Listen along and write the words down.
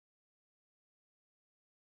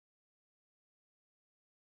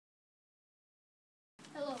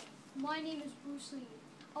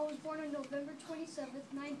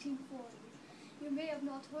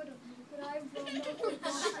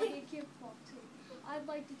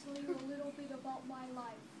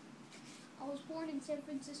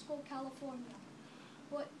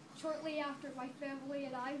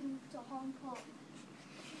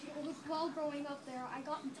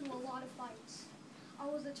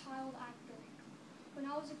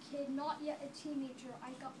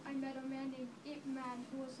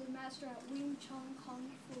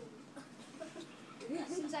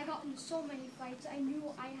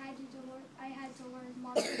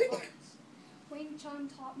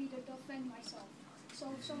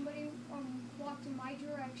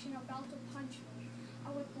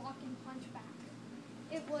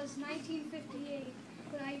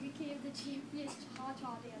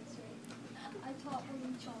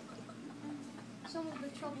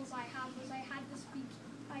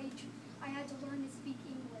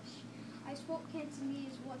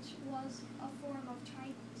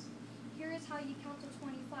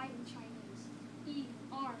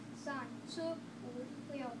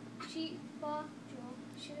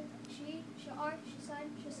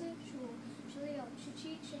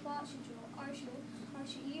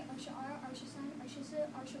Arshi, Arsha Ara, Arsha San, Arsha Si,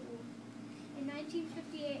 Arsha U. In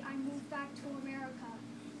 1958, I moved back to America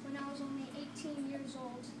when I was only 18 years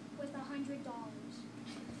old with $100.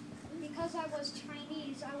 Because I was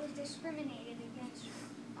Chinese, I was discriminated against.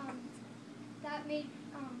 That made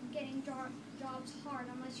getting jobs hard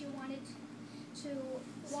unless you wanted to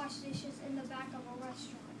wash dishes in the back of a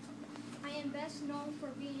restaurant. I am best known for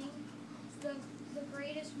being the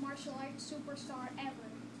greatest martial arts superstar ever.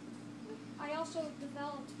 I also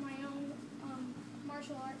developed my own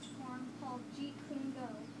martial arts form called Jeet Kune Do.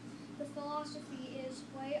 The philosophy is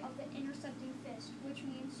way of the intercepting fist, which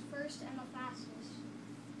means first and the fastest.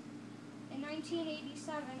 In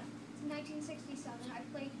 1967, I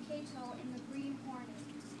played Kato in The Green Hornet,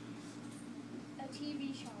 a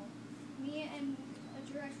TV show. Me and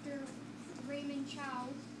director Raymond Chow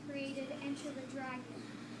created Enter the Dragon.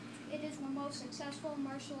 It is the most successful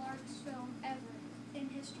martial arts film ever in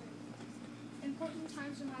history. Important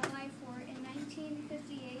times in my life were in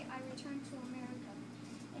 1958, I returned to America.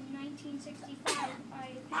 In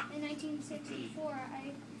 1964,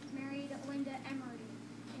 I married Linda Emery.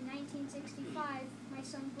 In 1965, my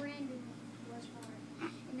son Brandon was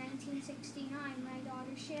born. In 1969, my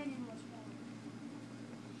daughter Shannon was born.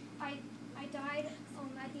 I died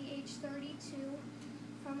at the age 32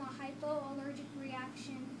 from a hypoallergic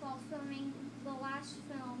reaction while filming the last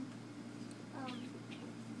film,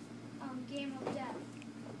 Game of Death.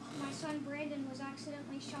 My son Brandon was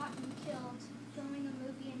accidentally shot and killed filming a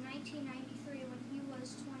movie in 1993 when he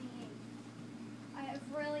was 28. I have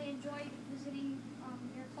really enjoyed visiting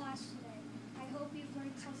your class today. I hope you've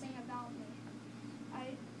learned something about me.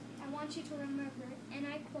 I want you to remember, and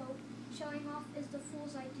I quote, "Showing off is the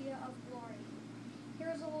fool's idea of glory."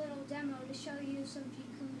 Here's a little demo to show you some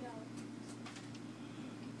Jeet Kune Do.